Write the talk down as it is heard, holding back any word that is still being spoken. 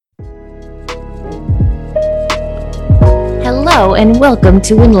Hello and welcome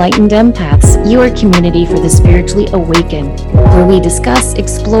to Enlightened Empaths, your community for the spiritually awakened, where we discuss,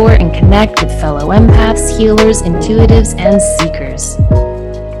 explore, and connect with fellow empaths, healers, intuitives, and seekers.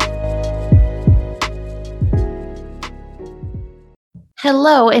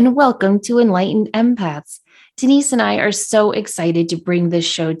 Hello and welcome to Enlightened Empaths. Denise and I are so excited to bring this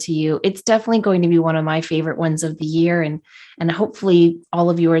show to you. It's definitely going to be one of my favorite ones of the year and hopefully all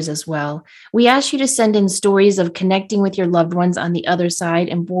of yours as well. We asked you to send in stories of connecting with your loved ones on the other side,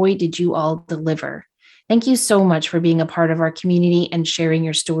 and boy, did you all deliver. Thank you so much for being a part of our community and sharing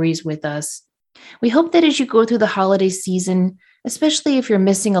your stories with us. We hope that as you go through the holiday season, especially if you're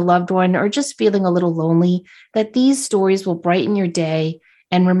missing a loved one or just feeling a little lonely, that these stories will brighten your day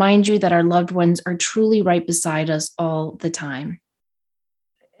and remind you that our loved ones are truly right beside us all the time.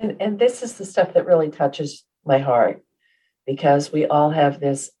 And this is the stuff that really touches my heart, because we all have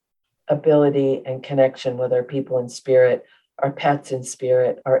this ability and connection with our people in spirit, our pets in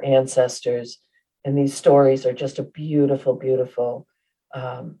spirit, our ancestors. And these stories are just a beautiful, beautiful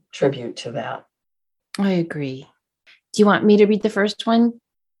tribute to that. I agree. Do you want me to read the first one?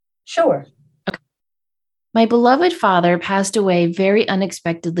 Sure. Okay. My beloved father passed away very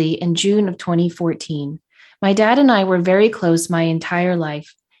unexpectedly in June of 2014. My dad and I were very close my entire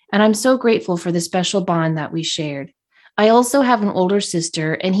life, and I'm so grateful for the special bond that we shared. I also have an older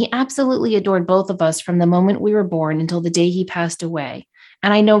sister, and he absolutely adored both of us from the moment we were born until the day he passed away,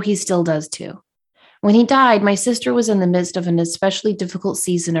 and I know he still does too. When he died, my sister was in the midst of an especially difficult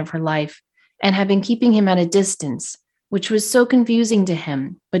season of her life and had been keeping him at a distance, which was so confusing to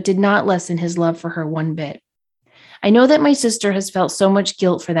him, but did not lessen his love for her one bit. I know that my sister has felt so much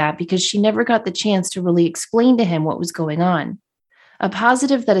guilt for that because she never got the chance to really explain to him what was going on. A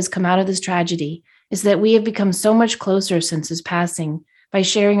positive that has come out of this tragedy is that we have become so much closer since his passing by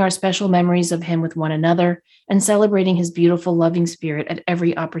sharing our special memories of him with one another and celebrating his beautiful, loving spirit at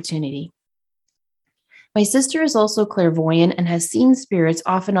every opportunity. My sister is also clairvoyant and has seen spirits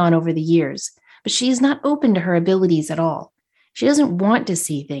off and on over the years, but she is not open to her abilities at all. She doesn't want to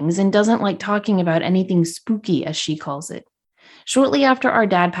see things and doesn't like talking about anything spooky, as she calls it. Shortly after our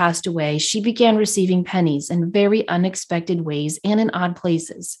dad passed away, she began receiving pennies in very unexpected ways and in odd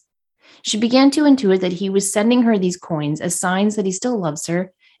places. She began to intuit that he was sending her these coins as signs that he still loves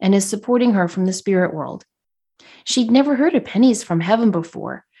her and is supporting her from the spirit world. She'd never heard of pennies from heaven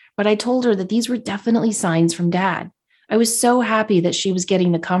before, but I told her that these were definitely signs from Dad. I was so happy that she was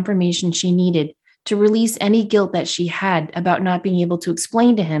getting the confirmation she needed to release any guilt that she had about not being able to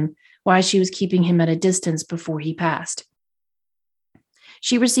explain to him why she was keeping him at a distance before he passed.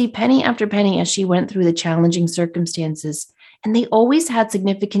 She received penny after penny as she went through the challenging circumstances, and they always had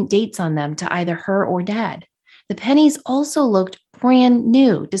significant dates on them to either her or Dad. The pennies also looked brand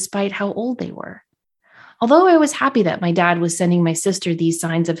new, despite how old they were. Although I was happy that my dad was sending my sister these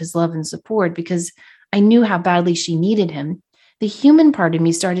signs of his love and support because I knew how badly she needed him, the human part of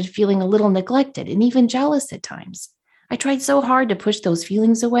me started feeling a little neglected and even jealous at times. I tried so hard to push those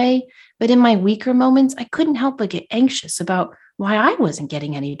feelings away, but in my weaker moments, I couldn't help but get anxious about why I wasn't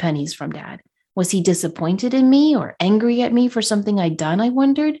getting any pennies from Dad. Was he disappointed in me or angry at me for something I'd done, I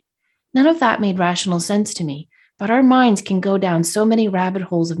wondered? None of that made rational sense to me, but our minds can go down so many rabbit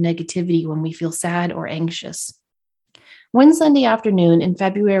holes of negativity when we feel sad or anxious. One Sunday afternoon in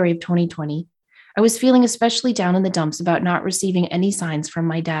February of 2020, I was feeling especially down in the dumps about not receiving any signs from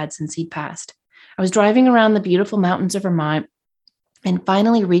my dad since he'd passed. I was driving around the beautiful mountains of Vermont and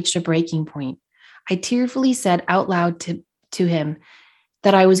finally reached a breaking point. I tearfully said out loud to him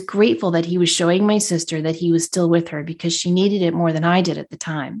that I was grateful that he was showing my sister that he was still with her because she needed it more than I did at the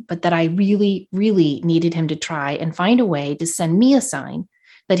time, but that I really, really needed him to try and find a way to send me a sign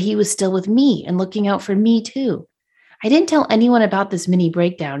that he was still with me and looking out for me too. I didn't tell anyone about this mini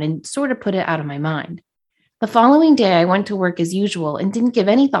breakdown and sort of put it out of my mind. The following day, I went to work as usual and didn't give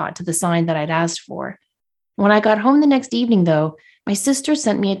any thought to the sign that I'd asked for. When I got home the next evening, though, my sister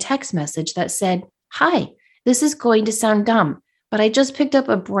sent me a text message that said, "Hi, this is going to sound dumb, but I just picked up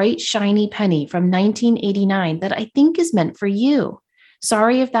a bright, shiny penny from 1989 that I think is meant for you.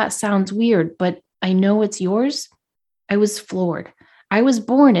 Sorry if that sounds weird, but I know it's yours." I was floored. I was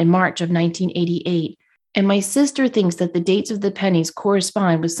born in March of 1988, and my sister thinks that the dates of the pennies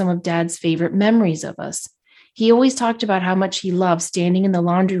correspond with some of Dad's favorite memories of us. He always talked about how much he loved standing in the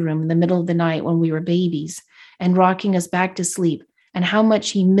laundry room in the middle of the night when we were babies and rocking us back to sleep, and how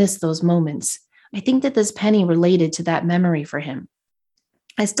much he missed those moments. I think that this penny related to that memory for him.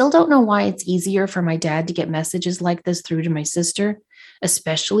 I still don't know why it's easier for my dad to get messages like this through to my sister,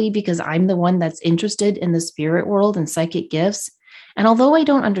 especially because I'm the one that's interested in the spirit world and psychic gifts. And although I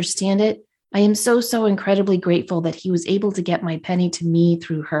don't understand it, I am so, so incredibly grateful that he was able to get my penny to me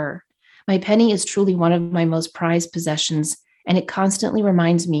through her. My penny is truly one of my most prized possessions, and it constantly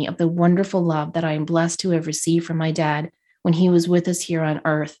reminds me of the wonderful love that I am blessed to have received from my dad when he was with us here on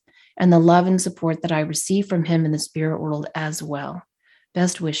earth, and the love and support that I receive from him in the spirit world as well.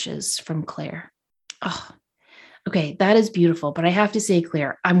 Best wishes from Claire. Oh, okay, that is beautiful. But I have to say,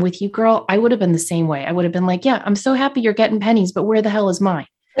 Claire, I'm with you, girl. I would have been the same way. I would have been like, yeah, I'm so happy you're getting pennies, but where the hell is mine?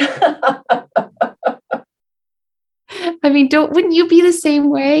 I mean, wouldn't you be the same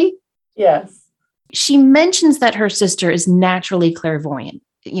way? Yes. She mentions that her sister is naturally clairvoyant.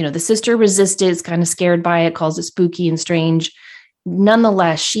 The sister resisted, is kind of scared by it, calls it spooky and strange.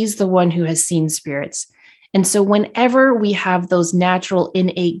 Nonetheless, she's the one who has seen spirits. And so whenever we have those natural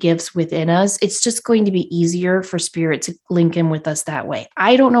innate gifts within us, it's just going to be easier for spirit to link in with us that way.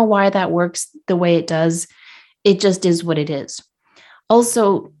 I don't know why that works the way it does. It just is what it is.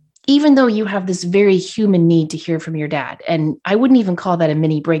 Also, even though you have this very human need to hear from your dad, and I wouldn't even call that a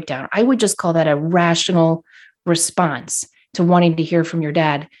mini breakdown, I would just call that a rational response to wanting to hear from your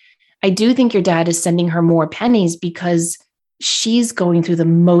dad. I do think your dad is sending her more pennies because she's going through the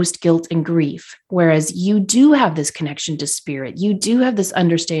most guilt and grief, whereas you do have this connection to spirit. You do have this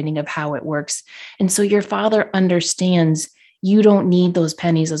understanding of how it works. And so your father understands you don't need those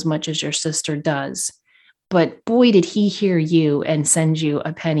pennies as much as your sister does. But boy, did he hear you and send you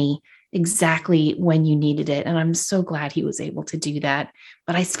a penny exactly when you needed it. And I'm so glad he was able to do that.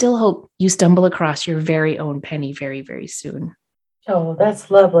 But I still hope you stumble across your very own penny very, very soon. Oh,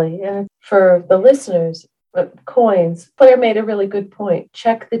 that's lovely. And for the listeners, coins, Claire made a really good point.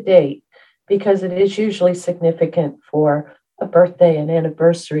 Check the date because it is usually significant for a birthday, an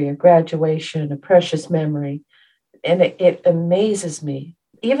anniversary, a graduation, a precious memory. And it amazes me,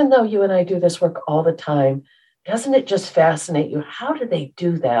 even though you and I do this work all the time, doesn't it just fascinate you? How do they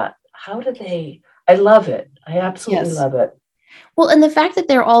do that? I love it. I absolutely love it. Well, and the fact that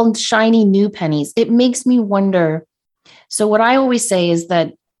they're all shiny new pennies, it makes me wonder. So what I always say is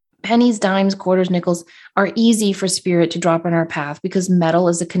that pennies, dimes, quarters, nickels are easy for spirit to drop in our path because metal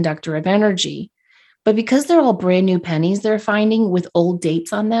is a conductor of energy. But because they're all brand new pennies they're finding with old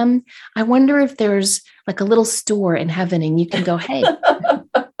dates on them, I wonder if there's like a little store in heaven and you can go, hey,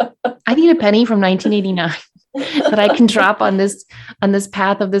 I need a penny from 1989 that I can drop on this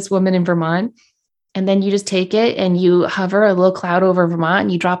path of this woman in Vermont. And then you just take it and you hover a little cloud over Vermont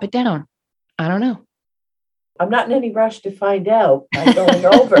and you drop it down. I don't know. I'm not in any rush to find out by going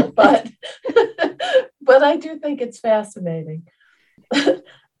over, but I do think it's fascinating.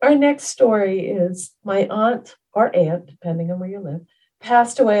 Our next story is my aunt or aunt, depending on where you live,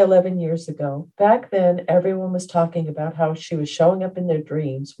 passed away 11 years ago. Back then, everyone was talking about how she was showing up in their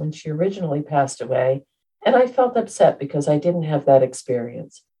dreams when she originally passed away, and I felt upset because I didn't have that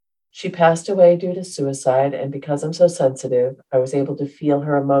experience. She passed away due to suicide, and because I'm so sensitive, I was able to feel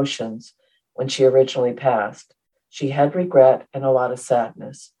her emotions when she originally passed. She had regret and a lot of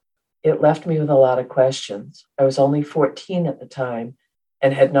sadness. It left me with a lot of questions. I was only 14 at the time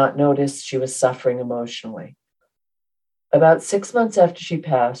and had not noticed she was suffering emotionally. About 6 months after she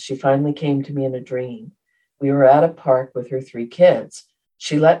passed, she finally came to me in a dream. We were at a park with her 3 kids.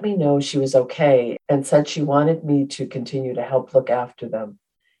 She let me know she was okay and said she wanted me to continue to help look after them.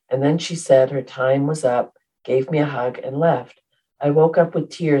 And then she said her time was up, gave me a hug, and left. I woke up with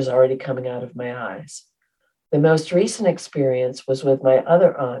tears already coming out of my eyes. The most recent experience was with my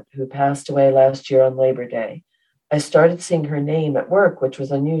other aunt who passed away last year on Labor Day. I started seeing her name at work, which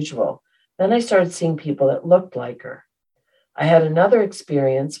was unusual. Then I started seeing people that looked like her. I had another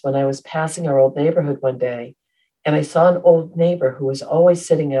experience when I was passing our old neighborhood one day, and I saw an old neighbor who was always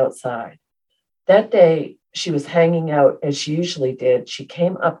sitting outside. That day, she was hanging out as she usually did. She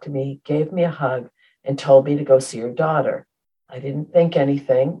came up to me, gave me a hug, and told me to go see her daughter. I didn't think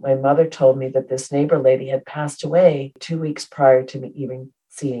anything. My mother told me that this neighbor lady had passed away 2 weeks prior to me even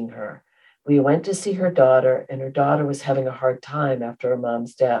seeing her. We went to see her daughter, and her daughter was having a hard time after her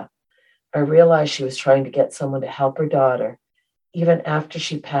mom's death. I realized she was trying to get someone to help her daughter. Even after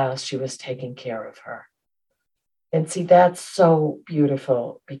she passed, she was taking care of her. And see, that's so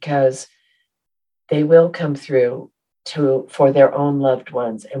beautiful because they will come through for their own loved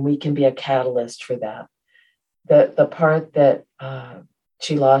ones, and we can be a catalyst for that. The part that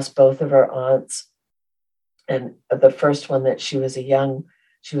she lost both of her aunts, and the first one that she was a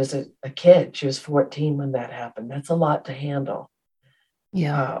kid. She was 14 when that happened. That's a lot to handle.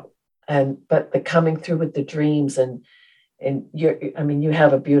 Yeah. But the coming through with the dreams and you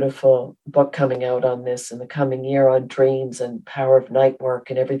have a beautiful book coming out on this in the coming year on dreams and power of night work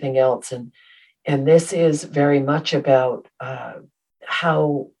and everything else. And this is very much about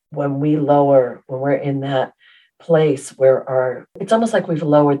how when we're in that place where it's almost like we've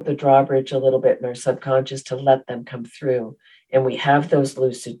lowered the drawbridge a little bit in our subconscious to let them come through. And we have those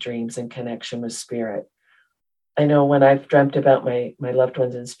lucid dreams in connection with spirit. I know when I've dreamt about my loved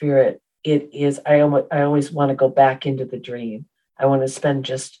ones in spirit, I always want to go back into the dream. I want to spend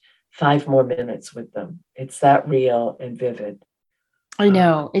just 5 more minutes with them. It's that real and vivid. I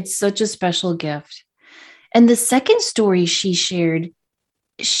know. It's such a special gift. And the second story she shared,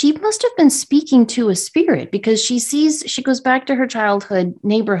 she must have been speaking to a spirit, because she goes back to her childhood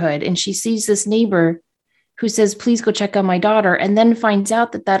neighborhood and she sees this neighbor who says, please go check on my daughter, and then finds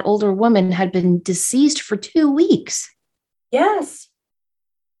out that that older woman had been deceased for 2 weeks. Yes.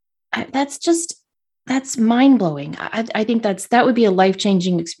 That's mind blowing. I think that would be a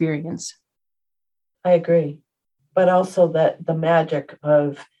life-changing experience. I agree. But also that the magic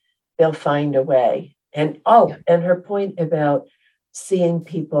of they'll find a way. And and her point about seeing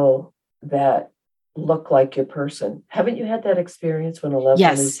people that look like your person. Haven't you had that experience when a loved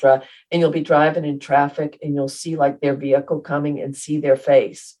one is and you'll be driving in traffic and you'll see like their vehicle coming and see their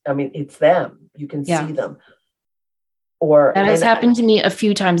face? I mean, it's them. You can see them. Or that has happened to me a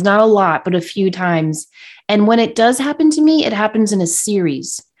few times, not a lot, but a few times. And when it does happen to me, it happens in a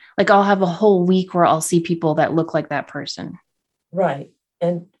series. Like I'll have a whole week where I'll see people that look like that person. Right.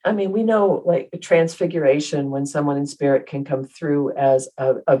 And I mean, we know like a transfiguration, when someone in spirit can come through as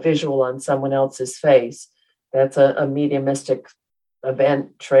a visual on someone else's face. That's a mediumistic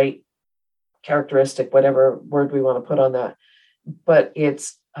event, trait, characteristic, whatever word we want to put on that. But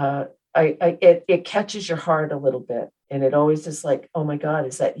it's, it catches your heart a little bit. And it always is like, oh my God,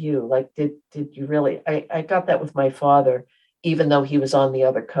 is that you? Like, did you really? I got that with my father, even though he was on the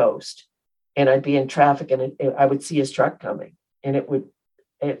other coast. And I'd be in traffic and I would see his truck coming. And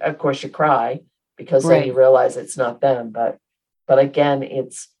of course, you cry because then you realize it's not them. But again,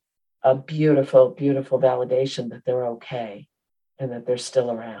 it's a beautiful, beautiful validation that they're okay and that they're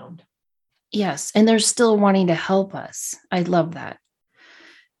still around. Yes. And they're still wanting to help us. I love that.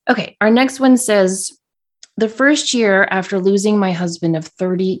 Okay. Our next one says, the first year after losing my husband of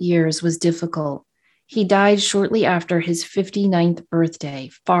 30 years was difficult. He died shortly after his 59th birthday,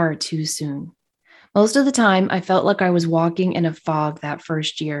 far too soon. Most of the time, I felt like I was walking in a fog that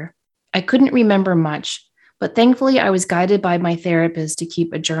first year. I couldn't remember much, but thankfully I was guided by my therapist to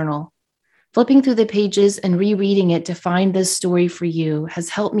keep a journal. Flipping through the pages and rereading it to find this story for you has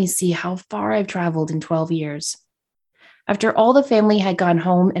helped me see how far I've traveled in 12 years. After all the family had gone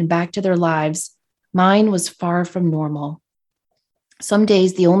home and back to their lives, mine was far from normal. Some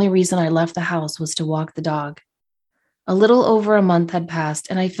days, the only reason I left the house was to walk the dog. A little over a month had passed,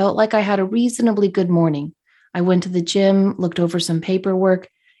 and I felt like I had a reasonably good morning. I went to the gym, looked over some paperwork,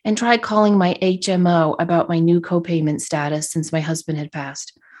 and tried calling my HMO about my new copayment status since my husband had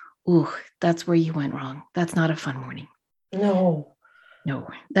passed. Ooh, that's where you went wrong. That's not a fun morning. No.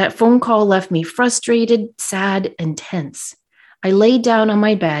 That phone call left me frustrated, sad, and tense. I laid down on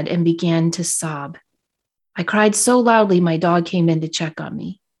my bed and began to sob. I cried so loudly my dog came in to check on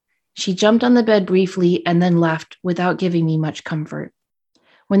me. She jumped on the bed briefly and then left without giving me much comfort.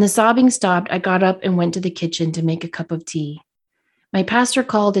 When the sobbing stopped, I got up and went to the kitchen to make a cup of tea. My pastor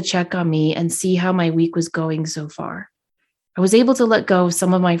called to check on me and see how my week was going so far. I was able to let go of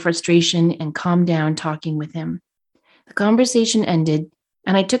some of my frustration and calm down talking with him. The conversation ended,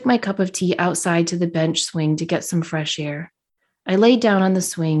 and I took my cup of tea outside to the bench swing to get some fresh air. I laid down on the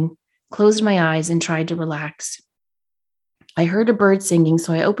swing, closed my eyes, and tried to relax. I heard a bird singing,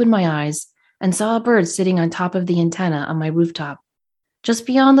 so I opened my eyes and saw a bird sitting on top of the antenna on my rooftop. Just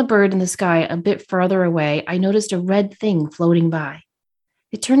beyond the bird in the sky, a bit farther away, I noticed a red thing floating by.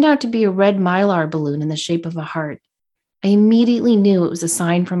 It turned out to be a red mylar balloon in the shape of a heart. I immediately knew it was a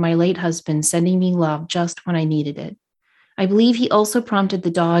sign from my late husband sending me love just when I needed it. I believe he also prompted the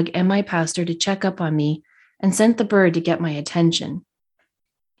dog and my pastor to check up on me and sent the bird to get my attention.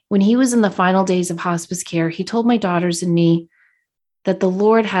 When he was in the final days of hospice care, he told my daughters and me that the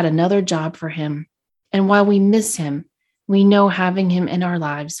Lord had another job for him. And while we miss him, we know having him in our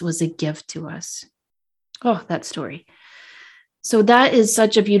lives was a gift to us. Oh, that story. So that is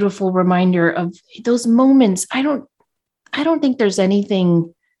such a beautiful reminder of those moments. I don't think there's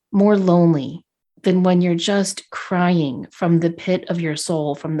anything more lonely than when you're just crying from the pit of your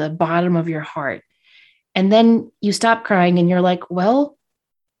soul, from the bottom of your heart. And then you stop crying and you're like, well,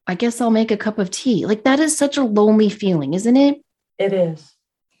 I guess I'll make a cup of tea. Like that is such a lonely feeling, isn't it? It is.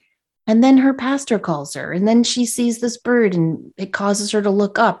 And then her pastor calls her and then she sees this bird and it causes her to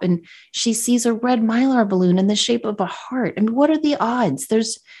look up and she sees a red mylar balloon in the shape of a heart. I mean, what are the odds?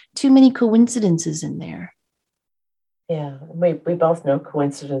 There's too many coincidences in there. Yeah. We both know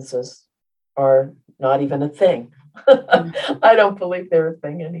coincidences are not even a thing. Yeah. I don't believe they're a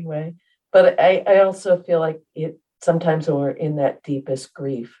thing anyway. But I also feel like it sometimes when we're in that deepest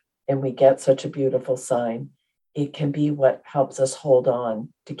grief and we get such a beautiful sign, it can be what helps us hold on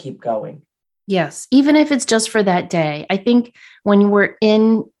to keep going. Yes, even if it's just for that day. I think when we're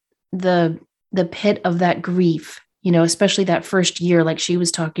in the the pit of that grief, especially that first year like she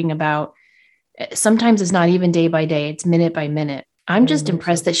was talking about, sometimes it's not even day by day, it's minute by minute. I'm Very just much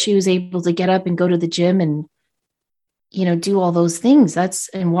impressed so. that she was able to get up and go to the gym and do all those things. That's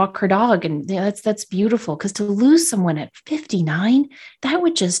and walk her dog, and that's beautiful, cuz to lose someone at 59, that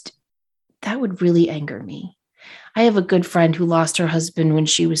would just that would really anger me. I have a good friend who lost her husband when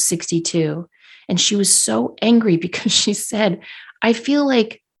she was 62, and she was so angry because she said, I feel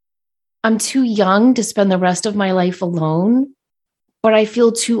like I'm too young to spend the rest of my life alone, but I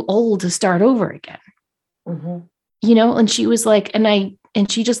feel too old to start over again. Hmm. And she was like,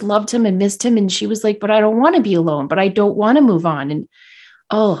 and she just loved him and missed him. And she was like, but I don't want to be alone, but I don't want to move on. And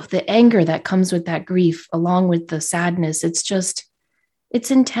oh, the anger that comes with that grief, along with the sadness,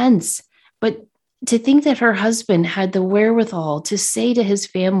 it's intense. But to think that her husband had the wherewithal to say to his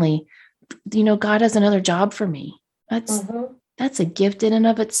family, God has another job for me. That's Hmm. that's a gift in and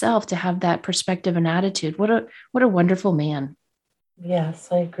of itself to have that perspective and attitude. What a wonderful man. Yes,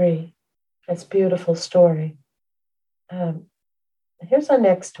 I agree. It's a beautiful story. Um, Here's our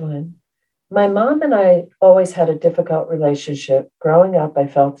next one. My mom and I always had a difficult relationship. Growing up, I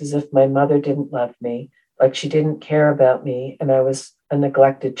felt as if my mother didn't love me, like she didn't care about me, and I was a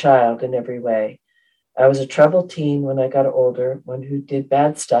neglected child in every way. I was a troubled teen when I got older, one who did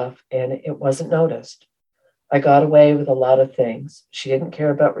bad stuff, and it wasn't noticed. I got away with a lot of things. She didn't care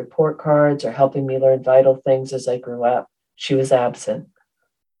about report cards or helping me learn vital things as I grew up. She was absent.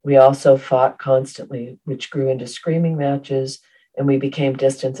 We also fought constantly, which grew into screaming matches, and we became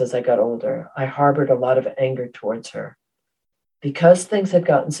distant as I got older. I harbored a lot of anger towards her. Because things had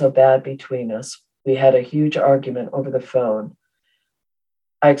gotten so bad between us, we had a huge argument over the phone.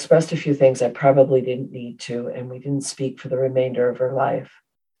 I expressed a few things I probably didn't need to, and we didn't speak for the remainder of her life.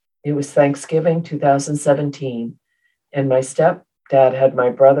 It was Thanksgiving 2017, and my stepdad had my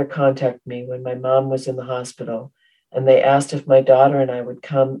brother contact me when my mom was in the hospital, and they asked if my daughter and I would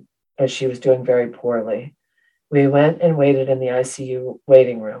come as she was doing very poorly. We went and waited in the ICU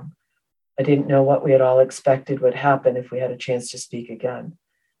waiting room. I didn't know what we had all expected would happen if we had a chance to speak again.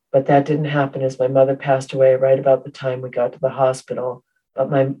 But that didn't happen as my mother passed away right about the time we got to the hospital. But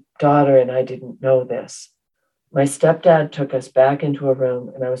my daughter and I didn't know this. My stepdad took us back into a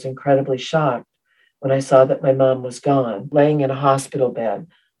room, and I was incredibly shocked when I saw that my mom was gone, laying in a hospital bed.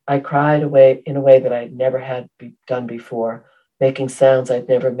 I cried away in a way that I had never done before, making sounds I'd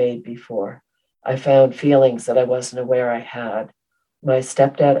never made before. I found feelings that I wasn't aware I had. My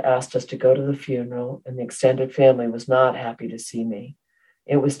stepdad asked us to go to the funeral, and the extended family was not happy to see me.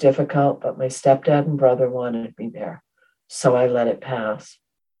 It was difficult, but my stepdad and brother wanted me there, so I let it pass.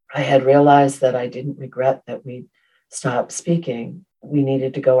 I had realized that I didn't regret that we stopped speaking. We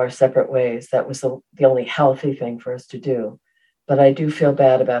needed to go our separate ways. That was the only healthy thing for us to do. But I do feel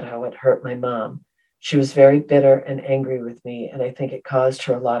bad about how it hurt my mom. She was very bitter and angry with me, and I think it caused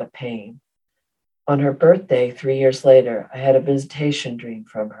her a lot of pain. On her birthday, 3 years later, I had a visitation dream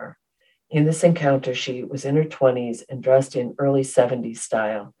from her. In this encounter, she was in her 20s and dressed in early 70s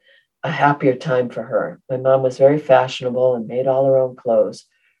style, a happier time for her. My mom was very fashionable and made all her own clothes.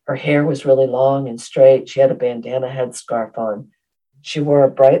 Her hair was really long and straight. She had a bandana headscarf on. She wore a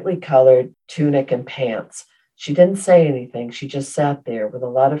brightly colored tunic and pants. She didn't say anything. She just sat there with a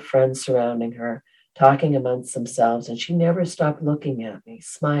lot of friends surrounding her, talking amongst themselves, and she never stopped looking at me,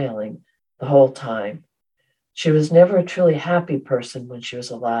 smiling the whole time. She was never a truly happy person when she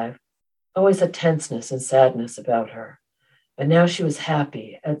was alive, always a tenseness and sadness about her. But now she was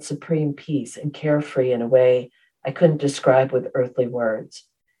happy, at supreme peace, and carefree in a way I couldn't describe with earthly words.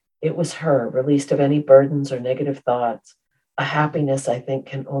 It was her, released of any burdens or negative thoughts, a happiness I think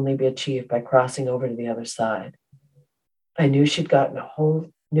can only be achieved by crossing over to the other side. I knew she'd gotten a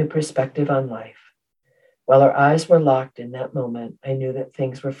whole new perspective on life. While our eyes were locked in that moment, I knew that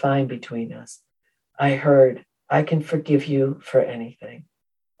things were fine between us. I heard, I can forgive you for anything.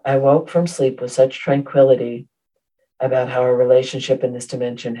 I woke from sleep with such tranquility about how our relationship in this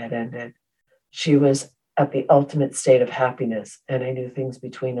dimension had ended. She was at the ultimate state of happiness, and I knew things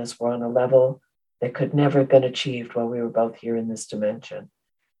between us were on a level that could never have been achieved while we were both here in this dimension.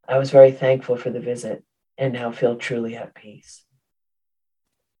 I was very thankful for the visit and now feel truly at peace.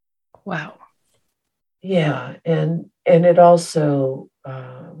 Wow. Yeah, and it also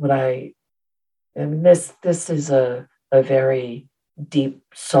what I And this is a very deep,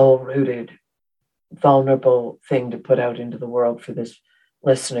 soul-rooted, vulnerable thing to put out into the world for this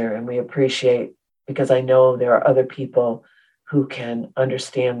listener. And we appreciate, because I know there are other people who can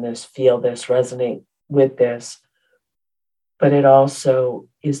understand this, feel this, resonate with this. But it also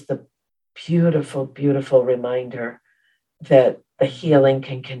is the beautiful, beautiful reminder that the healing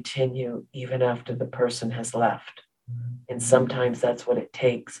can continue even after the person has left. And sometimes that's what it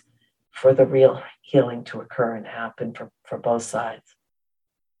takes for the real healing to occur and happen for both sides.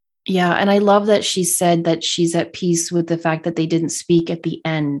 Yeah. And I love that she said that she's at peace with the fact that they didn't speak at the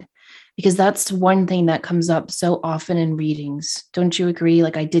end, because that's one thing that comes up so often in readings. Don't you agree?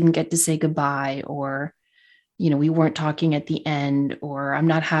 Like, I didn't get to say goodbye, or, we weren't talking at the end, or I'm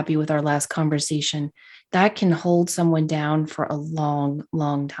not happy with our last conversation. That can hold someone down for a long,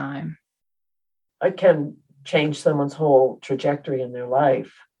 long time. It can change someone's whole trajectory in their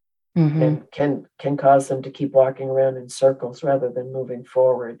life. And can cause them to keep walking around in circles rather than moving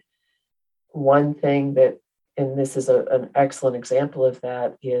forward. One thing that, and this is an excellent example of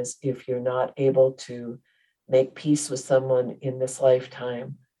that, is if you're not able to make peace with someone in this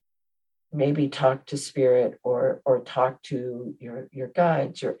lifetime, maybe talk to spirit or talk to your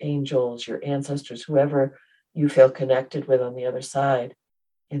guides, your angels, your ancestors, whoever you feel connected with on the other side,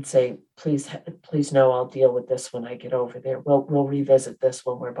 and say, please know I'll deal with this when I get over there. We'll revisit this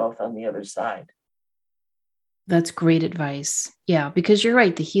when we're both on the other side. That's great advice. Yeah, because you're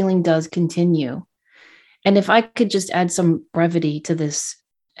right. The healing does continue. And if I could just add some brevity to this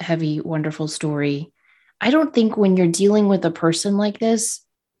heavy, wonderful story, I don't think when you're dealing with a person like this,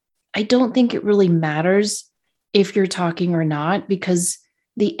 I don't think it really matters if you're talking or not, because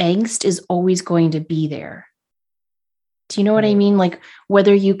the angst is always going to be there. Do you know what I mean? Like,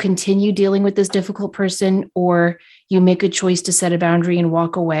 whether you continue dealing with this difficult person or you make a choice to set a boundary and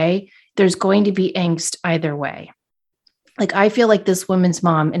walk away, there's going to be angst either way. Like, I feel like this woman's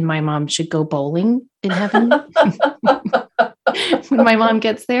mom and my mom should go bowling in heaven when my mom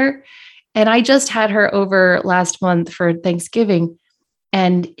gets there. And I just had her over last month for Thanksgiving,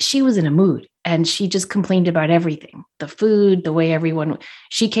 and she was in a mood, and she just complained about everything, the food, the way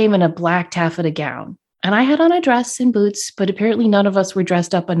she came in a black taffeta gown. And I had on a dress and boots, but apparently none of us were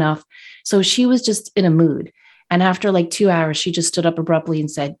dressed up enough. So she was just in a mood. And after like 2 hours, she just stood up abruptly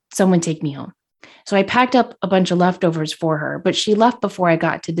and said, "Someone take me home." So I packed up a bunch of leftovers for her, but she left before I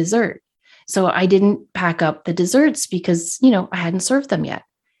got to dessert. So I didn't pack up the desserts because, I hadn't served them yet.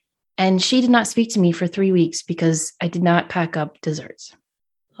 And she did not speak to me for 3 weeks because I did not pack up desserts.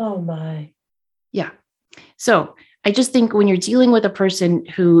 Oh my. Yeah. So I just think when you're dealing with a person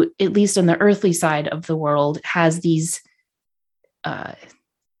who, at least on the earthly side of the world, has these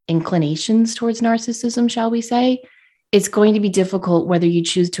inclinations towards narcissism, shall we say, it's going to be difficult whether you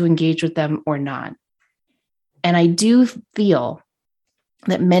choose to engage with them or not. And I do feel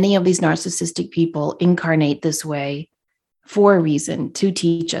that many of these narcissistic people incarnate this way for a reason, to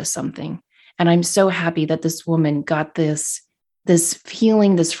teach us something. And I'm so happy that this woman got this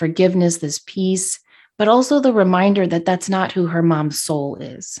healing, this forgiveness, this peace, but also the reminder that that's not who her mom's soul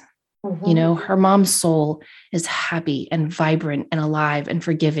is. Mm-hmm. Her mom's soul is happy and vibrant and alive and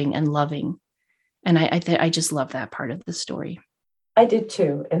forgiving and loving. And I just love that part of the story. I did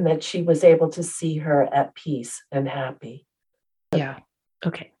too. And that she was able to see her at peace and happy. Yeah.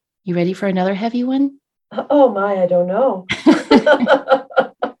 Okay. You ready for another heavy one? Oh my, I don't know.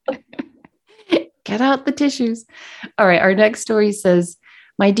 Get out the tissues. All right. Our next story says,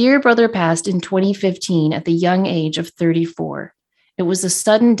 "My dear brother passed in 2015 at the young age of 34. It was a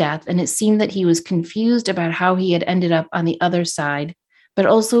sudden death, and it seemed that he was confused about how he had ended up on the other side, but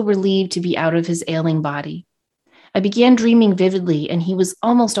also relieved to be out of his ailing body. I began dreaming vividly, and he was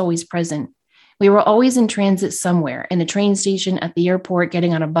almost always present. We were always in transit somewhere, in a train station, at the airport,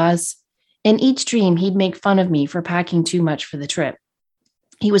 getting on a bus. In each dream, he'd make fun of me for packing too much for the trip.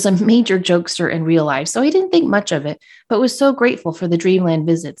 He was a major jokester in real life, so I didn't think much of it, but was so grateful for the dreamland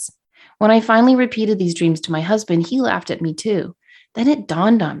visits. When I finally repeated these dreams to my husband, he laughed at me too. Then it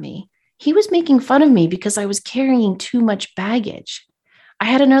dawned on me. He was making fun of me because I was carrying too much baggage. I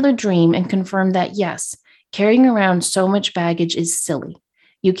had another dream and confirmed that, yes, carrying around so much baggage is silly.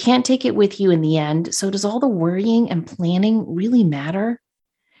 You can't take it with you in the end, so does all the worrying and planning really matter?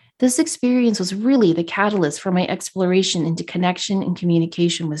 This experience was really the catalyst for my exploration into connection and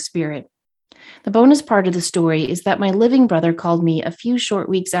communication with spirit. The bonus part of the story is that my living brother called me a few short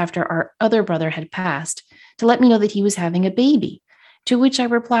weeks after our other brother had passed to let me know that he was having a baby, to which I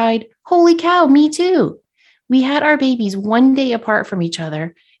replied, "Holy cow, me too." We had our babies one day apart from each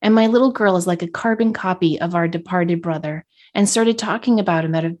other, and my little girl is like a carbon copy of our departed brother, and started talking about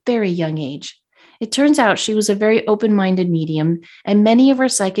him at a very young age. It turns out she was a very open minded medium, and many of her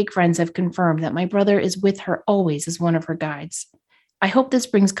psychic friends have confirmed that my brother is with her always as one of her guides. I hope this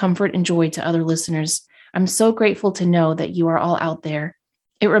brings comfort and joy to other listeners. I'm so grateful to know that you are all out there.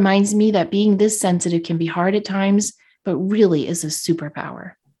 It reminds me that being this sensitive can be hard at times, but really is a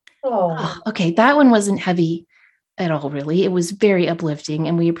superpower. Oh, Okay, that one wasn't heavy at all, really. It was very uplifting,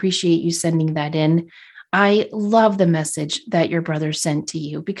 and we appreciate you sending that in. I love the message that your brother sent to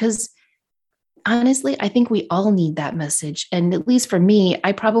you because honestly, I think we all need that message. And at least for me,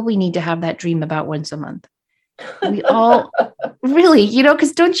 I probably need to have that dream about once a month. We all really,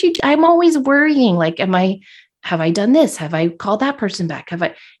 because don't you? I'm always worrying like, have I done this? Have I called that person back? Have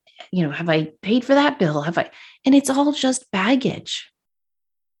I paid for that bill? And it's all just baggage.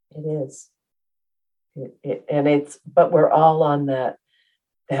 it is. But we're all on that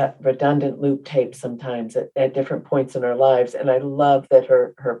redundant loop tape sometimes at different points in our lives. And I love that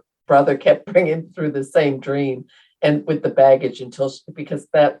her brother kept bringing through the same dream and with the baggage because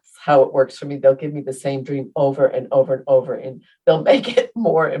that's how it works for me. They'll give me the same dream over and over and over, and they'll make it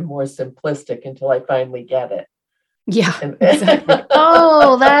more and more simplistic until I finally get it. Yeah, exactly.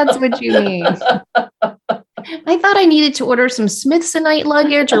 Oh, that's what you mean. I thought I needed to order some Smithsonite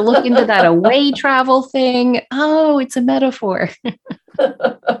luggage or look into that away travel thing. Oh, it's a metaphor.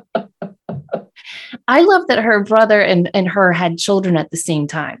 I love that her brother and her had children at the same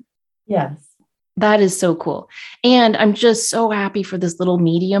time. Yes. That is so cool. And I'm just so happy for this little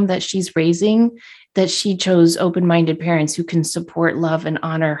medium that she's raising, that she chose open-minded parents who can support, love, and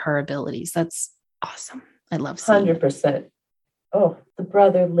honor her abilities. That's awesome. I love seeing 100%. Oh, the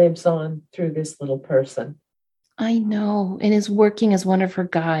brother lives on through this little person. I know, and is working as one of her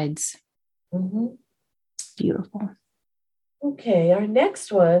guides. Mm-hmm. Beautiful. Okay, our next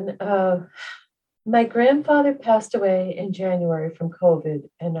one. My grandfather passed away in January from COVID,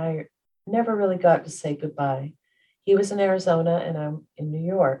 and I never really got to say goodbye. He was in Arizona, and I'm in New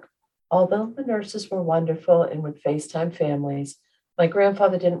York. Although the nurses were wonderful and would FaceTime families, my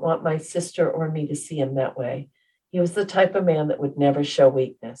grandfather didn't want my sister or me to see him that way. He was the type of man that would never show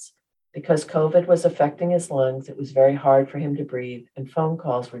weakness. Because COVID was affecting his lungs, it was very hard for him to breathe, and phone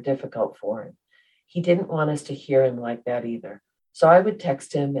calls were difficult for him. He didn't want us to hear him like that either. So I would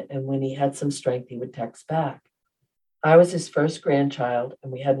text him, and when he had some strength, he would text back. I was his first grandchild,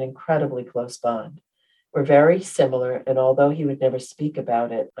 and we had an incredibly close bond. We're very similar, and although he would never speak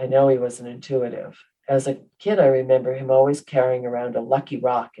about it, I know he was an intuitive. As a kid, I remember him always carrying around a lucky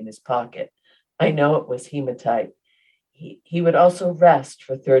rock in his pocket. I know it was hematite. He would also rest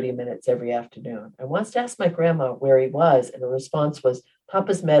for 30 minutes every afternoon. I once asked my grandma where he was, and the response was,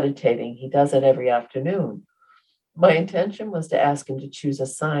 Papa's meditating. He does it every afternoon. My intention was to ask him to choose a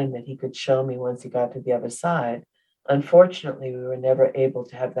sign that he could show me once he got to the other side. Unfortunately, we were never able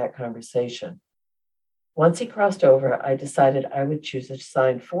to have that conversation. Once he crossed over, I decided I would choose a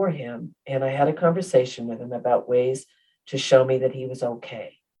sign for him, and I had a conversation with him about ways to show me that he was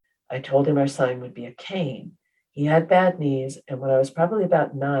okay. I told him our sign would be a cane. He had bad knees, and when I was probably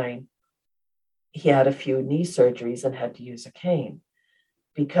about 9, he had a few knee surgeries and had to use a cane.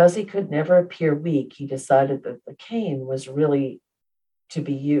 Because he could never appear weak, he decided that the cane was really to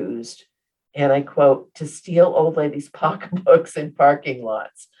be used, and I quote, to steal old ladies' pocketbooks in parking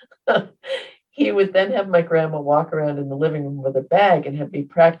lots. He would then have my grandma walk around in the living room with a bag and have me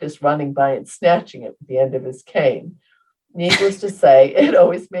practice running by and snatching it at the end of his cane. Needless to say, it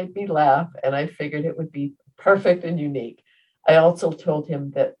always made me laugh, and I figured it would be perfect and unique. I also told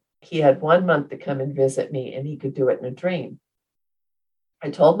him that he had 1 month to come and visit me, and he could do it in a dream. I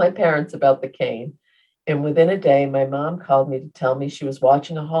told my parents about the cane, and within a day, my mom called me to tell me she was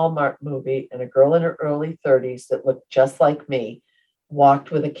watching a Hallmark movie, and a girl in her early 30s that looked just like me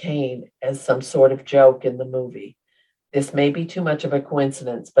walked with a cane as some sort of joke in the movie. This may be too much of a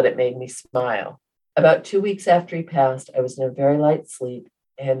coincidence, but it made me smile. About 2 weeks after he passed, I was in a very light sleep,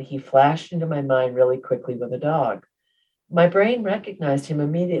 and he flashed into my mind really quickly with a dog. My brain recognized him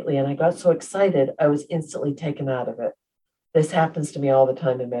immediately, and I got so excited, I was instantly taken out of it. This happens to me all the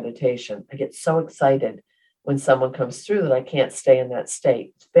time in meditation. I get so excited when someone comes through that I can't stay in that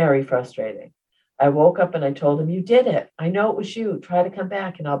state. It's very frustrating. I woke up and I told him, you did it. I know it was you. Try to come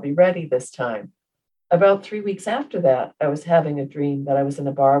back and I'll be ready this time. About 3 weeks after that, I was having a dream that I was in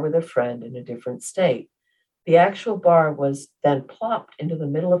a bar with a friend in a different state. The actual bar was then plopped into the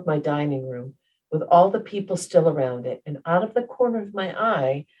middle of my dining room with all the people still around it. And out of the corner of my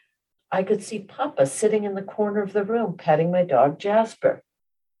eye, I could see Papa sitting in the corner of the room petting my dog, Jasper.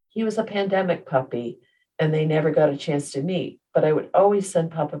 He was a pandemic puppy, and they never got a chance to meet, but I would always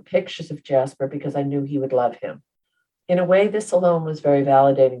send Papa pictures of Jasper because I knew he would love him. In a way, this alone was very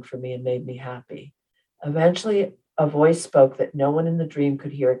validating for me and made me happy. Eventually, a voice spoke that no one in the dream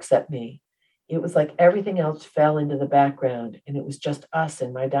could hear except me. It was like everything else fell into the background, and it was just us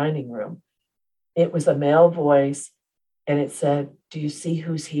in my dining room. It was a male voice, and it said, "Do you see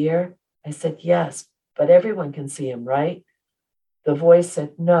who's here?" I said, "Yes, but everyone can see him, right?" The voice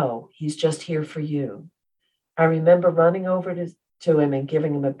said, "No, he's just here for you." I remember running over to him and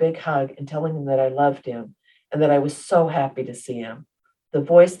giving him a big hug and telling him that I loved him and that I was so happy to see him. The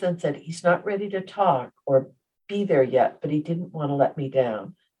voice then said, "He's not ready to talk or be there yet, but he didn't want to let me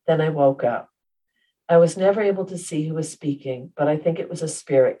down." Then I woke up. I was never able to see who was speaking, but I think it was a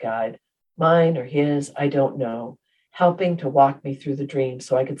spirit guide, mine or his, I don't know, helping to walk me through the dream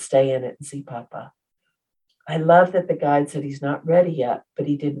so I could stay in it and see Papa. I love that the guide said he's not ready yet, but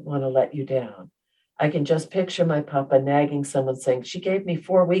he didn't want to let you down. I can just picture my Papa nagging someone saying, "She gave me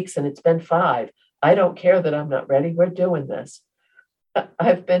 4 weeks and it's been 5. I don't care that I'm not ready. We're doing this."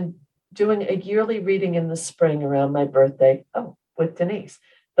 I've been doing a yearly reading in the spring around my birthday. Oh, with Denise.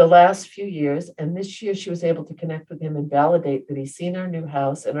 The last few years, and this year she was able to connect with him and validate that he's seen our new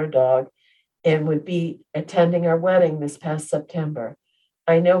house and our dog and would be attending our wedding this past September.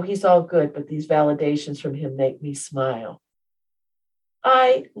 I know he's all good, but these validations from him make me smile.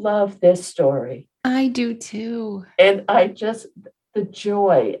 I love this story. I do too. And the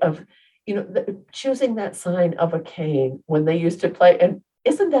joy of, choosing that sign of a cane when they used to play. And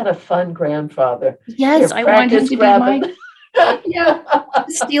isn't that a fun grandfather? Yes, I want him to grabbing. be yeah,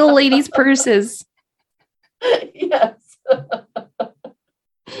 steal ladies' purses. Yes.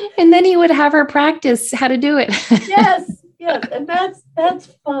 And then he would have her practice how to do it. Yes. And that's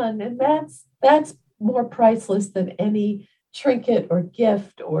fun. And that's more priceless than any trinket or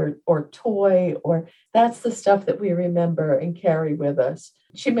gift or toy, or that's the stuff that we remember and carry with us.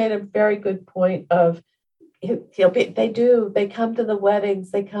 She made a very good point of they come to the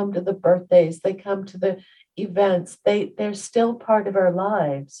weddings, they come to the birthdays, they come to the events. They're still part of our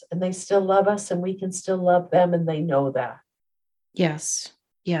lives and they still love us and we can still love them and they know that. Yes,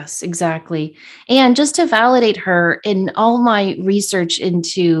 exactly. And just to validate her, in all my research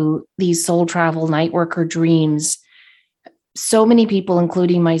into these soul travel night worker dreams, so many people,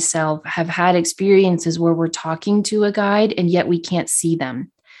 including myself, have had experiences where we're talking to a guide and yet we can't see them.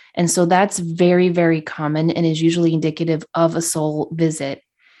 And so that's very, very common and is usually indicative of a soul visit.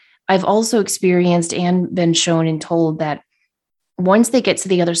 I've also experienced and been shown and told that once they get to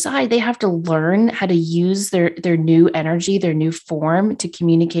the other side, they have to learn how to use their new energy, their new form to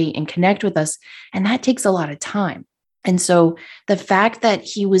communicate and connect with us. And that takes a lot of time. And so the fact that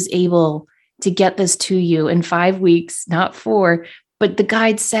he was able to get this to you in 5 weeks, not 4, but the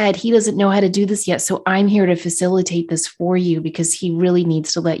guide said he doesn't know how to do this yet. So I'm here to facilitate this for you because he really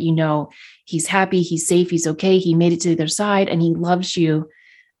needs to let you know he's happy, he's safe, he's okay, he made it to the other side and he loves you.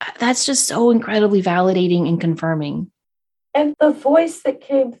 That's just so incredibly validating and confirming. And the voice that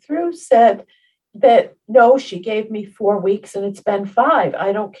came through said that, "No, she gave me 4 weeks and it's been 5.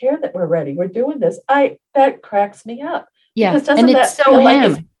 I don't care that we're ready. We're doing this." That cracks me up. Yeah. Because doesn't and it's that so feel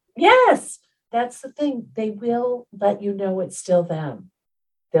him. like yes, that's the thing. They will let you know it's still them.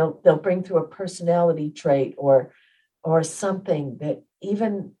 They'll bring through a personality trait or something that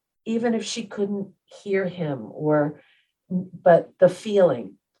even if she couldn't hear him but the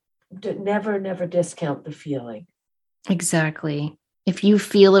feeling, never discount the feeling. Exactly. If you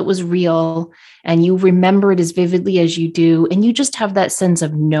feel it was real and you remember it as vividly as you do, and you just have that sense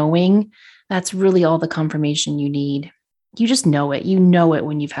of knowing, that's really all the confirmation you need. You just know it. You know it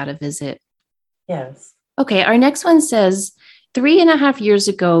when you've had a visit. Yes. Okay. Our next one says, 3.5 years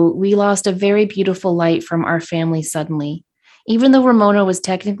ago, we lost a very beautiful light from our family suddenly. Even though Ramona was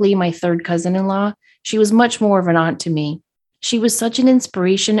technically my third cousin-in-law, she was much more of an aunt to me. She was such an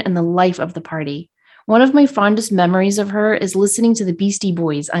inspiration and the life of the party. One of my fondest memories of her is listening to the Beastie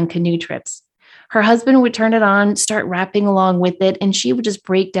Boys on canoe trips. Her husband would turn it on, start rapping along with it, and she would just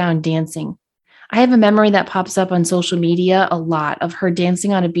break down dancing. I have a memory that pops up on social media a lot of her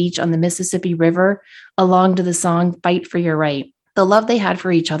dancing on a beach on the Mississippi River along to the song Fight for Your Right. The love they had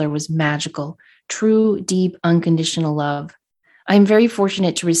for each other was magical, true, deep, unconditional love. I am very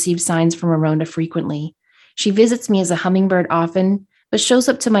fortunate to receive signs from Ramona frequently. She visits me as a hummingbird often, but shows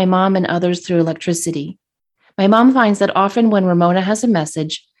up to my mom and others through electricity. My mom finds that often when Ramona has a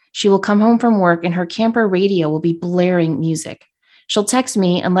message, she will come home from work and her camper radio will be blaring music. She'll text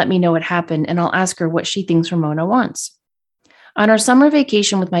me and let me know what happened, and I'll ask her what she thinks Ramona wants. On our summer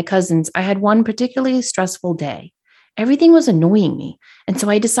vacation with my cousins, I had one particularly stressful day. Everything was annoying me, and so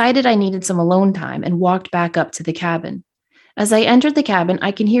I decided I needed some alone time and walked back up to the cabin. As I entered the cabin,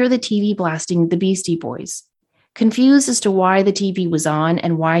 I can hear the TV blasting the Beastie Boys. Confused as to why the TV was on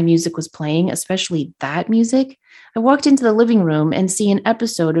and why music was playing, especially that music, I walked into the living room and see an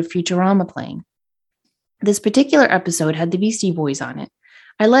episode of Futurama playing. This particular episode had the Beastie Boys on it.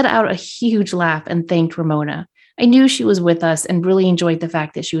 I let out a huge laugh and thanked Ramona. I knew she was with us and really enjoyed the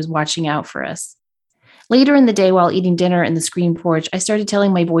fact that she was watching out for us. Later in the day, while eating dinner in the screen porch, I started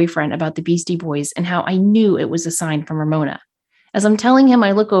telling my boyfriend about the Beastie Boys and how I knew it was a sign from Ramona. As I'm telling him,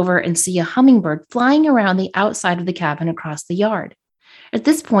 I look over and see a hummingbird flying around the outside of the cabin across the yard. At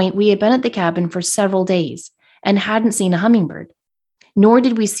this point, we had been at the cabin for several days and hadn't seen a hummingbird, nor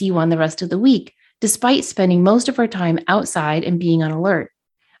did we see one the rest of the week, despite spending most of our time outside and being on alert.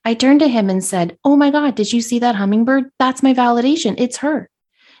 I turned to him and said, "Oh my God, did you see that hummingbird? That's my validation. It's her."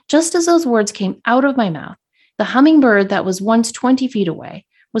 Just as those words came out of my mouth, the hummingbird that was once 20 feet away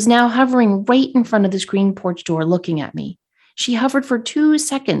was now hovering right in front of the screen porch door looking at me. She hovered for 2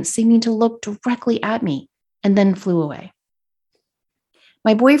 seconds, seeming to look directly at me, and then flew away.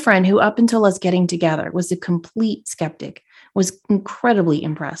 My boyfriend, who up until us getting together was a complete skeptic, was incredibly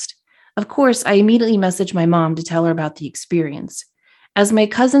impressed. Of course, I immediately messaged my mom to tell her about the experience. As my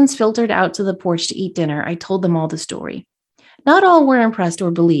cousins filtered out to the porch to eat dinner, I told them all the story. Not all were impressed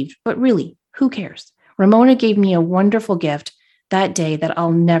or believed, but really, who cares? Ramona gave me a wonderful gift that day that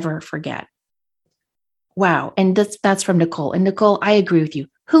I'll never forget. Wow. And that's from Nicole. And Nicole, I agree with you.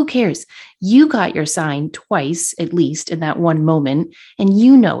 Who cares? You got your sign twice, at least in that one moment, and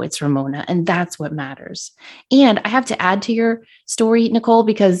you know it's Ramona, and that's what matters. And I have to add to your story, Nicole,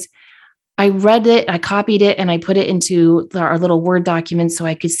 because I read it, I copied it, and I put it into our little Word document so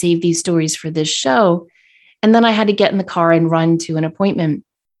I could save these stories for this show. And then I had to get in the car and run to an appointment.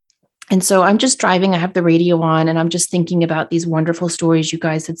 And so I'm just driving, I have the radio on, and I'm just thinking about these wonderful stories you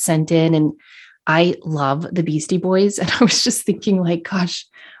guys had sent in. And I love the Beastie Boys. And I was just thinking, like, gosh,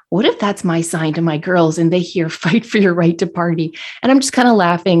 what if that's my sign to my girls and they hear "Fight for Your Right to Party"? And I'm just kind of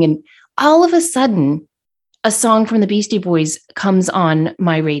laughing. And all of a sudden, a song from the Beastie Boys comes on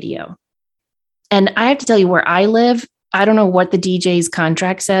my radio. And I have to tell you, where I live, I don't know what the DJ's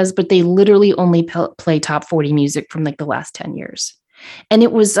contract says, but they literally only play top 40 music from like the last 10 years. And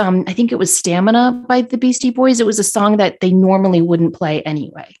it was, I think it was "Stamina" by the Beastie Boys. It was a song that they normally wouldn't play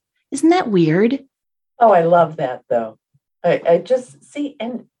anyway. Isn't that weird? Oh, I love that though. I just see,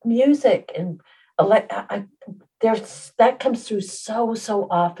 and music and there's that comes through so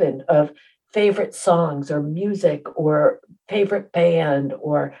often of favorite songs or music or favorite band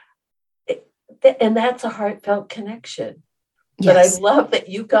and that's a heartfelt connection. But Yes. I love that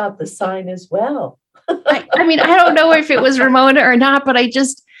you got the sign as well. I mean, I don't know if it was Ramona or not, but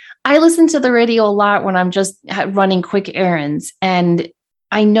I listen to the radio a lot when I'm just running quick errands, and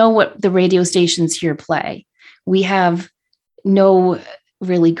I know what the radio stations here play. We have no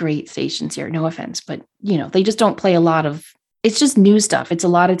really great stations here, no offense, but they just don't play a lot of, it's just new stuff. It's a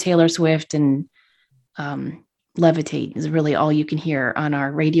lot of Taylor Swift and Levitate is really all you can hear on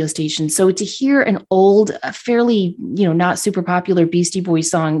our radio station. So to hear an old, fairly, not super popular Beastie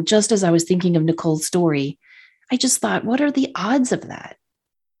Boys song, just as I was thinking of Nicole's story, I just thought, what are the odds of that?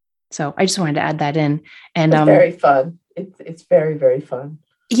 So I just wanted to add that in. And it's very fun. It's very, very fun.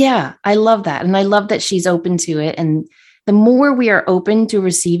 Yeah, I love that. And I love that she's open to it. And the more we are open to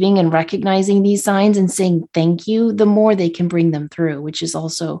receiving and recognizing these signs and saying thank you, the more they can bring them through, which is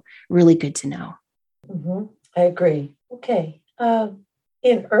also really good to know. Mm-hmm. I agree. Okay.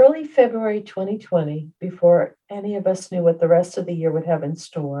 In early February 2020, before any of us knew what the rest of the year would have in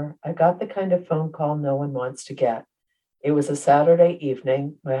store, I got the kind of phone call no one wants to get. It was a Saturday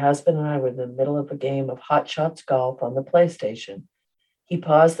evening. My husband and I were in the middle of a game of Hot Shots Golf on the PlayStation. He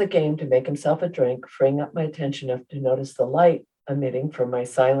paused the game to make himself a drink, freeing up my attention enough to notice the light emitting from my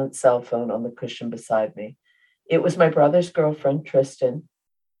silent cell phone on the cushion beside me. It was my brother's girlfriend, Tristan.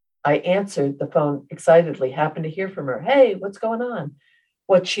 I answered the phone excitedly, happened to hear from her. "Hey, what's going on?"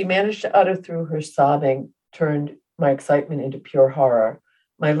 What she managed to utter through her sobbing turned my excitement into pure horror.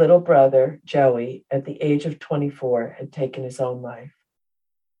 My little brother, Joey, at the age of 24, had taken his own life.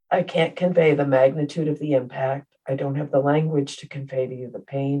 I can't convey the magnitude of the impact. I don't have the language to convey to you the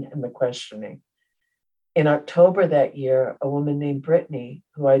pain and the questioning. In October that year, a woman named Brittany,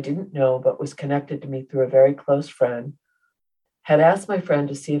 who I didn't know but was connected to me through a very close friend, had asked my friend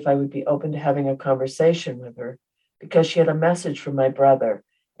to see if I would be open to having a conversation with her because she had a message from my brother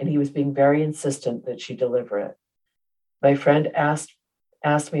and he was being very insistent that she deliver it. My friend asked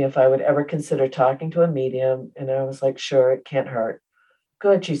me if I would ever consider talking to a medium, and I was like, sure, it can't hurt.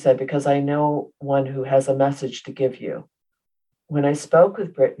 Good, she said, because I know one who has a message to give you. When I spoke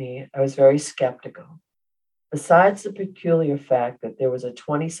with Brittany, I was very skeptical. Besides the peculiar fact that there was a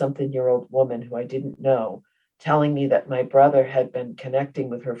 20-something-year-old woman who I didn't know telling me that my brother had been connecting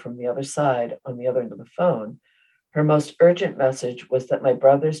with her from the other side on the other end of the phone. Her most urgent message was that my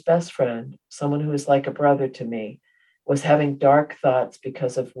brother's best friend, someone who is like a brother to me, was having dark thoughts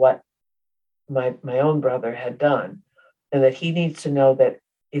because of what my own brother had done, and that he needs to know that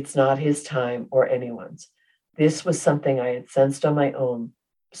it's not his time or anyone's. This was something I had sensed on my own.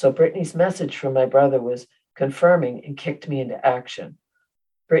 So Brittany's message from my brother was confirming and kicked me into action.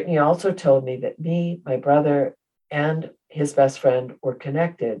 Brittany also told me that me, my brother, and his best friend were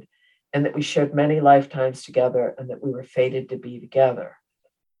connected, and that we shared many lifetimes together, and that we were fated to be together.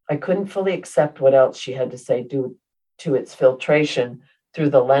 I couldn't fully accept what else she had to say due to its filtration through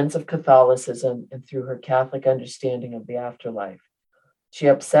the lens of Catholicism and through her Catholic understanding of the afterlife. She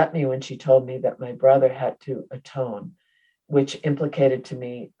upset me when she told me that my brother had to atone, which implicated to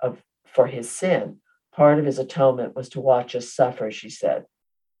me for his sin. Part of his atonement was to watch us suffer, she said.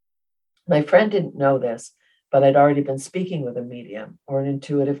 My friend didn't know this, but I'd already been speaking with a medium or an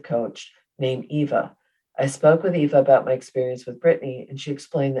intuitive coach named Eva. I spoke with Eva about my experience with Brittany, and she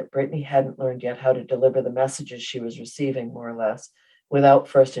explained that Brittany hadn't learned yet how to deliver the messages she was receiving, more or less, without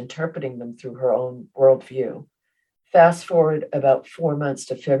first interpreting them through her own worldview. Fast forward about 4 months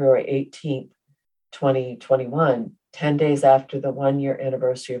to February 18th, 2021, 10 days after the 1 year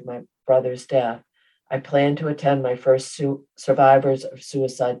anniversary of my brother's death. I plan to attend my first Survivors of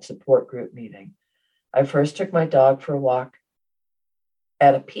Suicide support group meeting. I first took my dog for a walk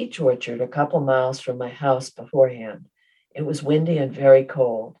at a peach orchard a couple miles from my house beforehand. It was windy and very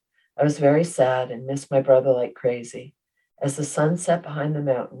cold. I was very sad and missed my brother like crazy. As the sun set behind the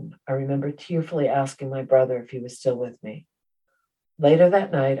mountain, I remember tearfully asking my brother if he was still with me. Later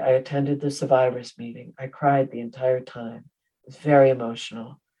that night, I attended the survivors meeting. I cried the entire time. It was very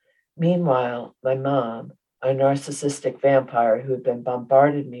emotional. Meanwhile, my mom, a narcissistic vampire who had been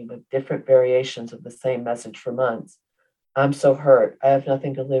bombarded me with different variations of the same message for months. I'm so hurt. I have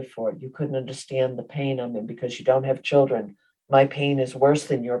nothing to live for. You couldn't understand the pain I'm in because you don't have children. My pain is worse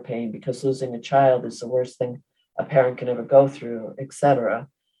than your pain because losing a child is the worst thing a parent can ever go through, etc.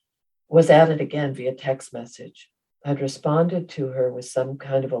 Was added again via text message. I'd responded to her with some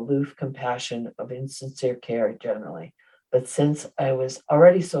kind of aloof compassion of insincere care generally. But since I was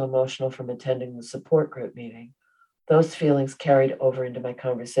already so emotional from attending the support group meeting, those feelings carried over into my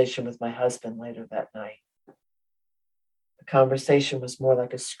conversation with my husband later that night. The conversation was more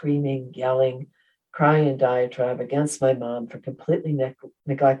like a screaming, yelling, crying diatribe against my mom for completely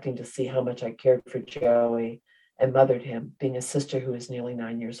neglecting to see how much I cared for Joey and mothered him, being a sister who was nearly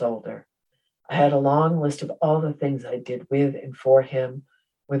 9 years older. I had a long list of all the things I did with and for him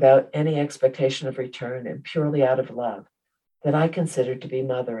without any expectation of return and purely out of love that I considered to be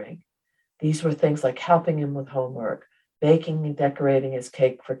mothering. These were things like helping him with homework, baking and decorating his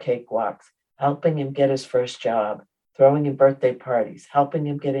cake for cakewalks, helping him get his first job, throwing him birthday parties, helping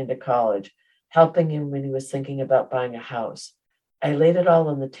him get into college, helping him when he was thinking about buying a house. I laid it all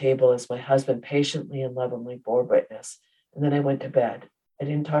on the table as my husband patiently and lovingly bore witness, and then I went to bed. I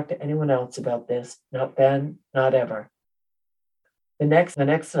didn't talk to anyone else about this, not then, not ever. The next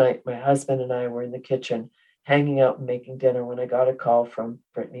night, my husband and I were in the kitchen, hanging out and making dinner when I got a call from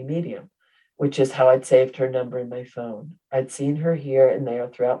Brittany Medium, which is how I'd saved her number in my phone. I'd seen her here and there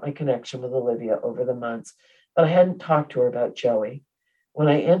throughout my connection with Olivia over the months, but I hadn't talked to her about Joey. When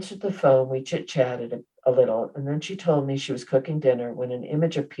I answered the phone, we chit-chatted a little, and then she told me she was cooking dinner when an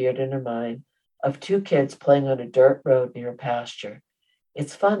image appeared in her mind of two kids playing on a dirt road near a pasture.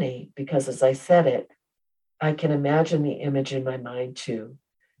 It's funny because as I said it, I can imagine the image in my mind too.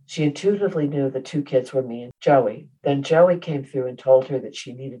 She intuitively knew the two kids were me and Joey. Then Joey came through and told her that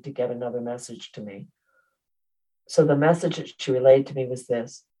she needed to get another message to me. So the message that she relayed to me was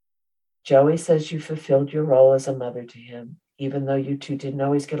this: Joey says you fulfilled your role as a mother to him, even though you two didn't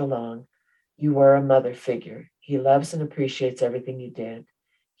always get along. You were a mother figure. He loves and appreciates everything you did.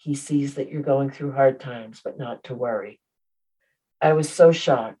 He sees that you're going through hard times, but not to worry. I was so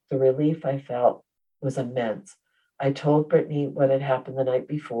shocked. The relief I felt was immense. I told Brittany what had happened the night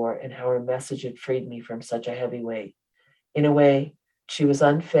before and how her message had freed me from such a heavy weight. In a way, she was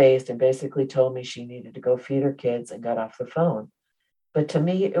unfazed and basically told me she needed to go feed her kids and got off the phone. But to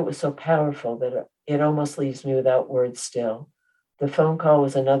me, it was so powerful that it almost leaves me without words still. The phone call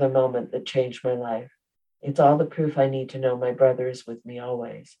was another moment that changed my life. It's all the proof I need to know my brother is with me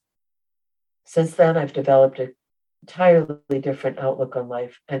always. Since then, I've developed an entirely different outlook on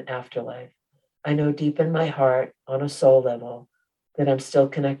life and afterlife. I know deep in my heart, on a soul level, that I'm still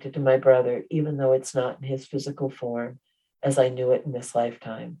connected to my brother, even though it's not in his physical form as I knew it in this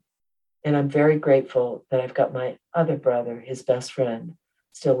lifetime. And I'm very grateful that I've got my other brother, his best friend,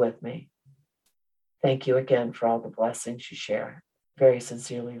 still with me. Thank you again for all the blessings you share. Very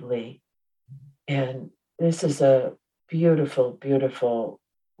sincerely, Lee. And this is a beautiful, beautiful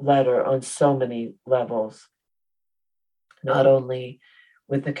letter on so many levels, not only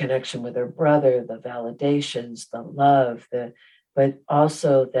with the connection with her brother, the validations, the love, but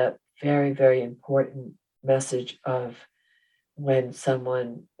also that very, very important message of when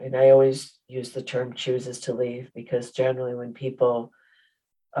someone, and I always use the term chooses to leave, because generally when people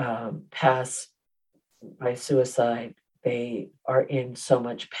pass by suicide, they are in so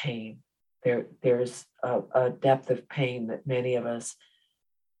much pain. There's a depth of pain that many of us,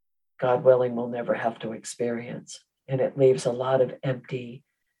 God willing, will never have to experience. And it leaves a lot of empty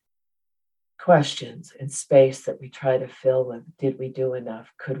questions and space that we try to fill with. Did we do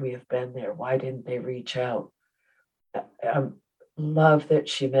enough? Could we have been there? Why didn't they reach out? I love that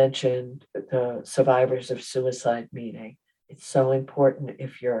she mentioned the survivors of suicide meeting. It's so important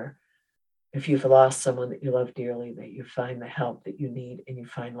if you've lost someone that you love dearly, that you find the help that you need and you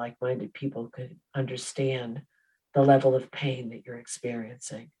find like-minded people who can understand the level of pain that you're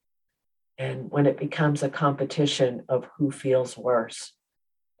experiencing. And when it becomes a competition of who feels worse,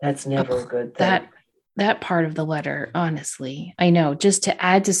 that's never a good thing. That part of the letter, honestly, I know, just to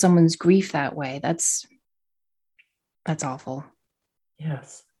add to someone's grief that way, that's awful.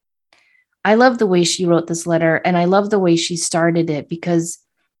 Yes. I love the way she wrote this letter, and I love the way she started it, because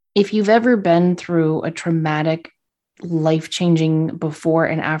if you've ever been through a traumatic, life-changing before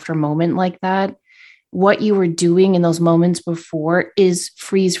and after moment like that, what you were doing in those moments before is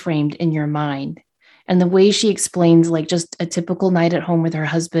freeze framed in your mind. And the way she explains, like, just a typical night at home with her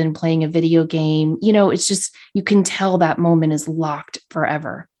husband playing a video game, it's just, you can tell that moment is locked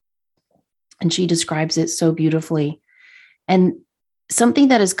forever. And she describes it so beautifully. And something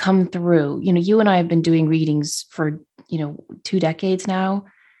that has come through, you and I have been doing readings for, 2 decades now.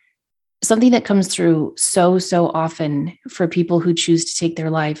 Something that comes through so often for people who choose to take their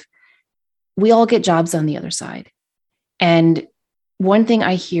life, we all get jobs on the other side. And one thing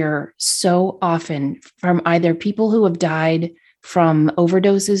I hear so often from either people who have died from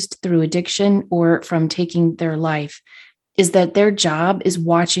overdoses through addiction or from taking their life is that their job is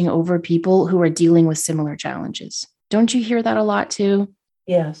watching over people who are dealing with similar challenges. Don't you hear that a lot too?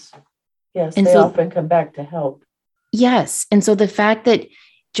 Yes. And they so, often come back to help. Yes. And so the fact that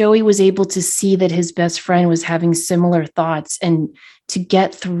Joey was able to see that his best friend was having similar thoughts and to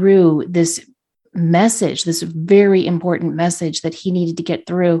get through this message, this very important message that he needed to get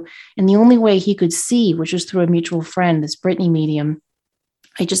through. And the only way he could see, which was through a mutual friend, this Brittany medium,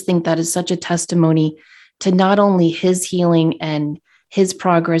 I just think that is such a testimony to not only his healing and his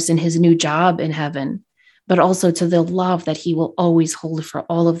progress in his new job in heaven, but also to the love that he will always hold for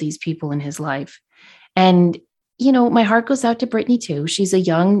all of these people in his life. And, my heart goes out to Brittany too. She's a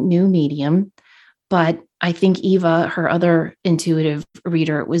young, new medium, but I think Eva, her other intuitive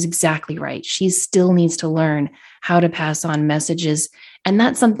reader, was exactly right. She still needs to learn how to pass on messages. And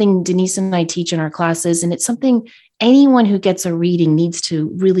that's something Denise and I teach in our classes. And it's something anyone who gets a reading needs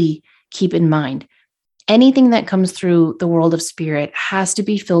to really keep in mind. Anything that comes through the world of spirit has to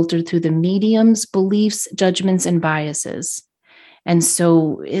be filtered through the medium's beliefs, judgments, and biases. And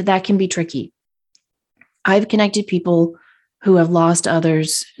so that can be tricky. I've connected people who have lost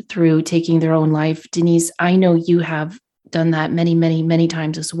others through taking their own life. Denise, I know you have done that many, many, many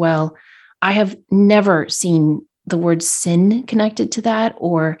times as well. I have never seen the word sin connected to that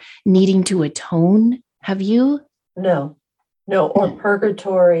or needing to atone. Have you? No, or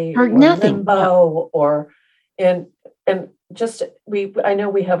purgatory, or nothing. Limbo, and just I know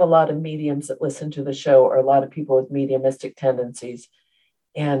we have a lot of mediums that listen to the show, or a lot of people with mediumistic tendencies,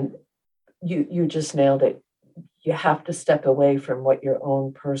 and you just nailed it. You have to step away from what your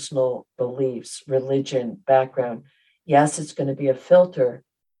own personal beliefs, religion, background. Yes, it's going to be a filter,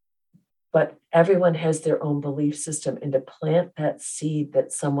 but everyone has their own belief system, and to plant that seed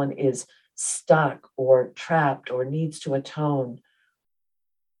that someone is stuck or trapped or needs to atone,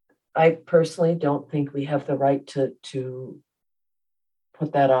 I personally don't think we have the right to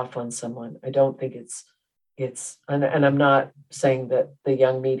put that off on someone. I don't think it's and I'm not saying that the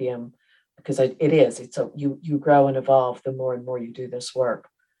young medium, because you grow and evolve the more and more you do this work,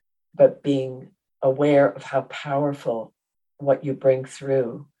 but being aware of how powerful what you bring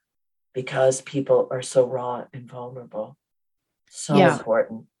through, because people are so raw and vulnerable. So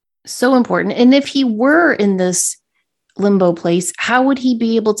important. So important. And if he were in this limbo place, how would he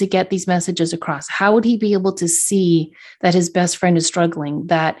be able to get these messages across? How would he be able to see that his best friend is struggling,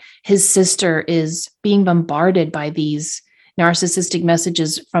 that his sister is being bombarded by these narcissistic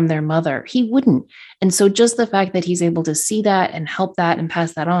messages from their mother. He wouldn't. And so just the fact that he's able to see that and help that and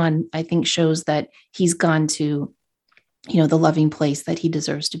pass that on, I think shows that he's gone to, the loving place that he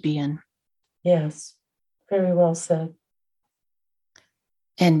deserves to be in. Yes. Very well said.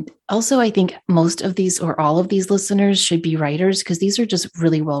 And also, I think most of these or all of these listeners should be writers, because these are just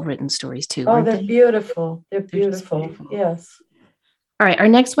really well-written stories too. Oh, they're beautiful. They're beautiful. Yes. All right. Our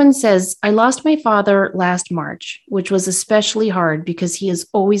next one says, I lost my father last March, which was especially hard because he has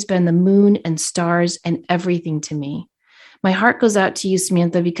always been the moon and stars and everything to me. My heart goes out to you,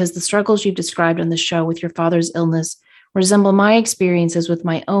 Samantha, because the struggles you've described on the show with your father's illness resemble my experiences with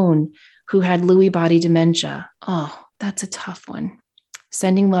my own, who had Lewy body dementia. Oh, that's a tough one.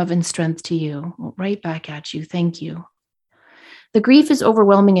 Sending love and strength to you. Right back at you. Thank you. The grief is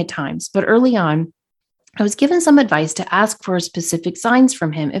overwhelming at times, but early on, I was given some advice to ask for specific signs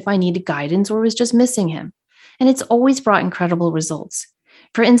from him if I needed guidance or was just missing him. And it's always brought incredible results.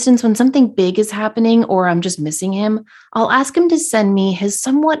 For instance, when something big is happening or I'm just missing him, I'll ask him to send me his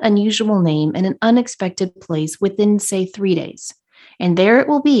somewhat unusual name in an unexpected place within, say, 3 days. And there it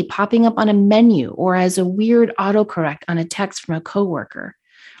will be popping up on a menu or as a weird autocorrect on a text from a coworker.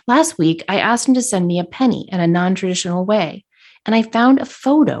 Last week, I asked him to send me a penny in a non-traditional way, and I found a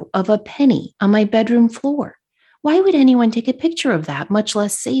photo of a penny on my bedroom floor. Why would anyone take a picture of that, much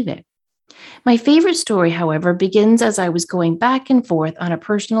less save it? My favorite story, however, begins as I was going back and forth on a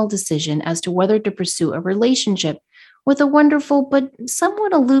personal decision as to whether to pursue a relationship with a wonderful but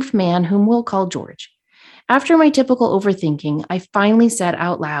somewhat aloof man whom we'll call George. After my typical overthinking, I finally said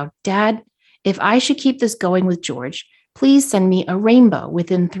out loud, Dad, if I should keep this going with George, please send me a rainbow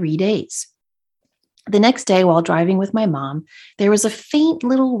within 3 days. The next day, while driving with my mom, there was a faint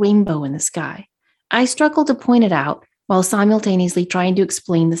little rainbow in the sky. I struggled to point it out while simultaneously trying to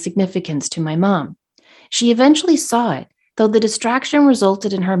explain the significance to my mom. She eventually saw it, though the distraction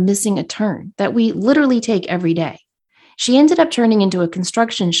resulted in her missing a turn that we literally take every day. She ended up turning into a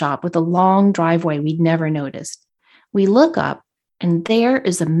construction shop with a long driveway we'd never noticed. We look up, and there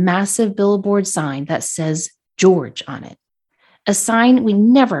is a massive billboard sign that says George on it. A sign we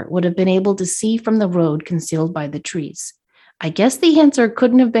never would have been able to see from the road concealed by the trees. I guess the answer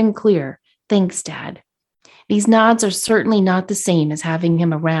couldn't have been clearer. Thanks, Dad. These nods are certainly not the same as having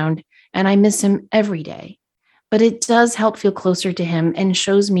him around, and I miss him every day. But it does help feel closer to him and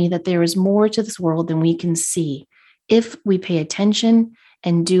shows me that there is more to this world than we can see if we pay attention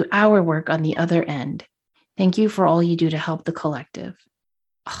and do our work on the other end. Thank you for all you do to help the collective.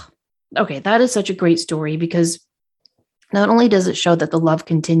 Okay, that is such a great story because not only does it show that the love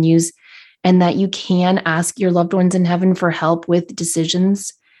continues and that you can ask your loved ones in heaven for help with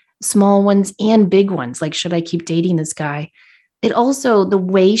decisions, small ones and big ones, like should I keep dating this guy? It also, the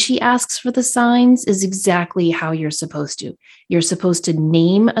way she asks for the signs is exactly how you're supposed to. You're supposed to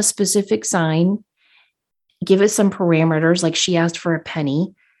name a specific sign, give it some parameters, like she asked for a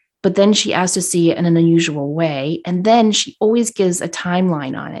penny, but then she asked to see it in an unusual way. And then she always gives a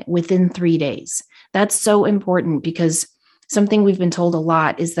timeline on it within 3 days. That's so important because something we've been told a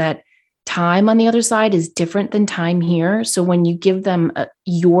lot is that time on the other side is different than time here. So when you give them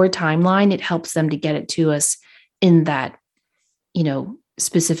your timeline, it helps them to get it to us in that,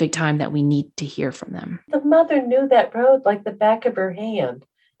 specific time that we need to hear from them. The mother knew that road like the back of her hand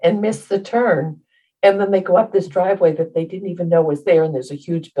and missed the turn. And then they go up this driveway that they didn't even know was there. And there's a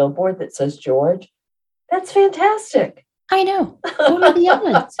huge billboard that says George. That's fantastic. I know. What are the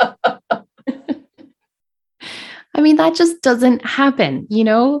odds? I mean, that just doesn't happen,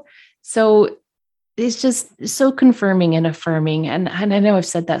 So it's just so confirming and affirming. And I know I've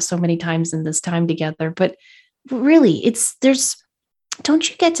said that so many times in this time together, but really don't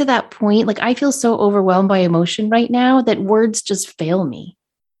you get to that point? Like, I feel so overwhelmed by emotion right now that words just fail me.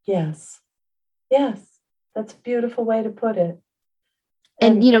 Yes. Yes. That's a beautiful way to put it.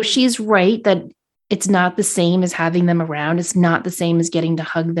 And she's right that it's not the same as having them around. It's not the same as getting to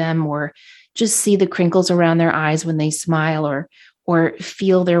hug them or just see the crinkles around their eyes when they smile or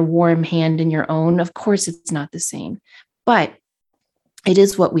feel their warm hand in your own. Of course, it's not the same, but it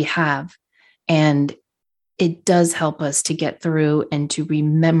is what we have. And it does help us to get through and to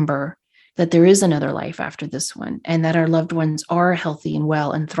remember that there is another life after this one and that our loved ones are healthy and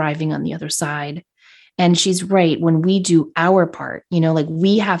well and thriving on the other side. And she's right. When we do our part,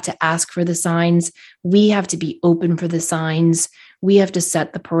 we have to ask for the signs. We have to be open for the signs. We have to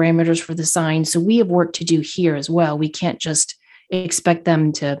set the parameters for the signs. So we have work to do here as well. We can't just expect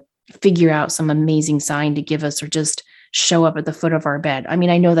them to figure out some amazing sign to give us or just show up at the foot of our bed. I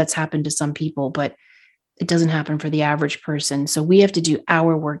mean, I know that's happened to some people, but It doesn't happen for the average person. So we have to do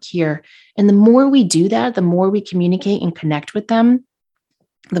our work here. And the more we do that, the more we communicate and connect with them,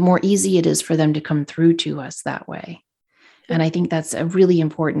 the more easy it is for them to come through to us that way. And I think that's a really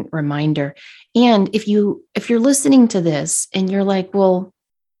important reminder. And if you're listening to this and you're like, well,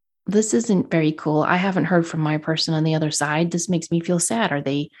 this isn't very cool. I haven't heard from my person on the other side. This makes me feel sad. Are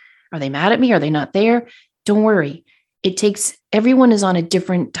they mad at me? Are they not there? Don't worry. Everyone is on a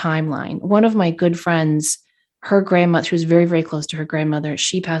different timeline. One of my good friends, her grandmother, she was very, very close to her grandmother.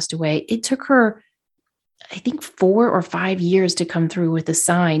 She passed away. It took her, I think, 4 or 5 years to come through with a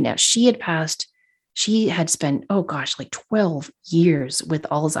sign. Now she had spent, like 12 years with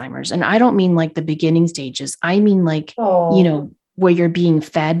Alzheimer's. And I don't mean like the beginning stages. I mean like, where you're being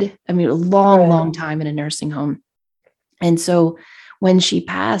fed. I mean, a long, long time in a nursing home. And so when she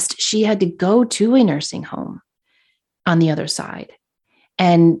passed, she had to go to a nursing home on the other side.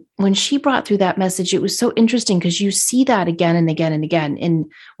 And when she brought through that message, it was so interesting because you see that again and again and again in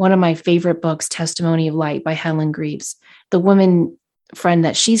one of my favorite books, Testimony of Light by Helen Greaves. The woman friend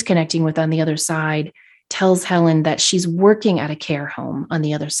that she's connecting with on the other side tells Helen that she's working at a care home on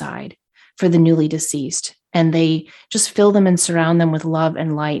the other side for the newly deceased. And they just fill them and surround them with love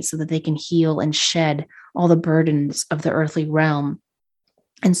and light so that they can heal and shed all the burdens of the earthly realm.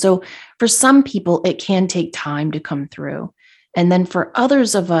 And so for some people, it can take time to come through. And then for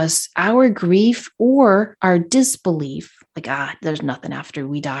others of us, our grief or our disbelief, like, there's nothing after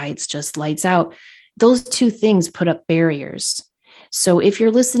we die, it's just lights out. Those two things put up barriers. So if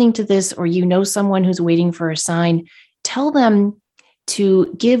you're listening to this or you know someone who's waiting for a sign, tell them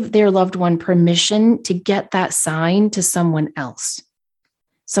to give their loved one permission to get that sign to someone else.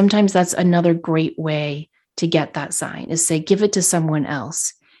 Sometimes that's another great way to get that sign, is say, give it to someone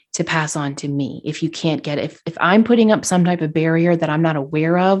else to pass on to me. If you can't get it, if I'm putting up some type of barrier that I'm not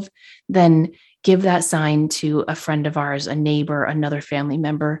aware of, then give that sign to a friend of ours, a neighbor, another family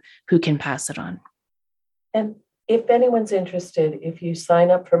member who can pass it on. And if anyone's interested, if you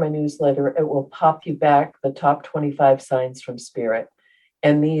sign up for my newsletter, it will pop you back the top 25 signs from Spirit.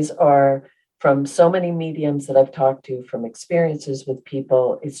 And these are from so many mediums that I've talked to, from experiences with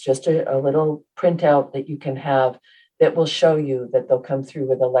people. It's just a little printout that you can have that will show you that they'll come through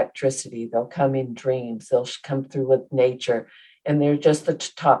with electricity, they'll come in dreams, they'll come through with nature. And they're just the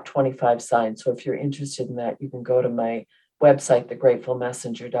top 25 signs. So if you're interested in that, you can go to my website,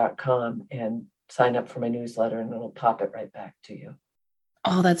 thegratefulmessenger.com, and sign up for my newsletter, and it'll pop it right back to you.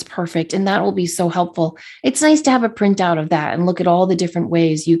 Oh, that's perfect. And that will be so helpful. It's nice to have a printout of that and look at all the different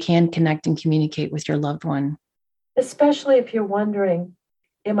ways you can connect and communicate with your loved one. Especially if you're wondering,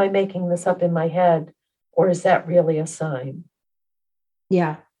 am I making this up in my head, or is that really a sign?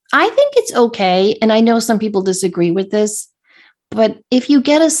 Yeah, I think it's okay. And I know some people disagree with this, but if you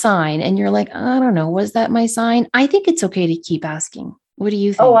get a sign and you're like, I don't know, was that my sign? I think it's okay to keep asking. What do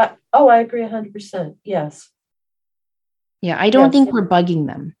you think? I agree 100%. Yes. Yeah, I don't think we're bugging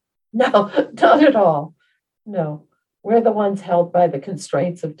them. No, not at all. No, we're the ones held by the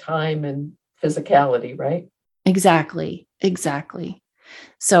constraints of time and physicality, right? Exactly.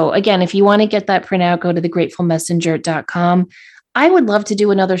 So again, if you want to get that printout, go to thegratefulmessenger.com. I would love to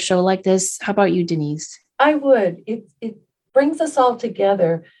do another show like this. How about you, Denise? I would. It brings us all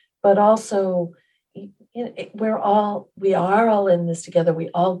together, but also we are all in this together. We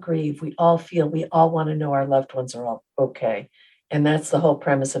all grieve. We all feel. We all want to know our loved ones are all okay. And that's the whole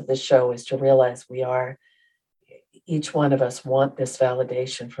premise of this show, is to realize each one of us want this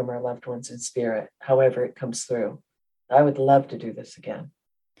validation from our loved ones in spirit, however it comes through. I would love to do this again.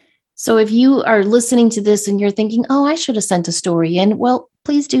 So if you are listening to this and you're thinking, I should have sent a story in, well,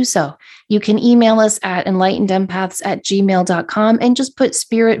 please do so. You can email us at enlightenedempaths@gmail.com and just put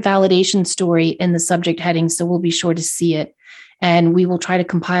spirit validation story in the subject heading, so we'll be sure to see it. And we will try to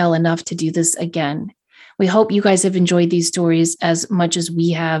compile enough to do this again. We hope you guys have enjoyed these stories as much as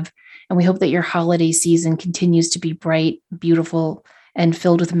we have. And we hope that your holiday season continues to be bright, beautiful, and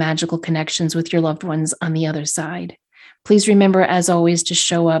filled with magical connections with your loved ones on the other side. Please remember, as always, to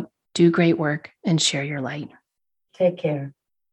show up, do great work, and share your light. Take care.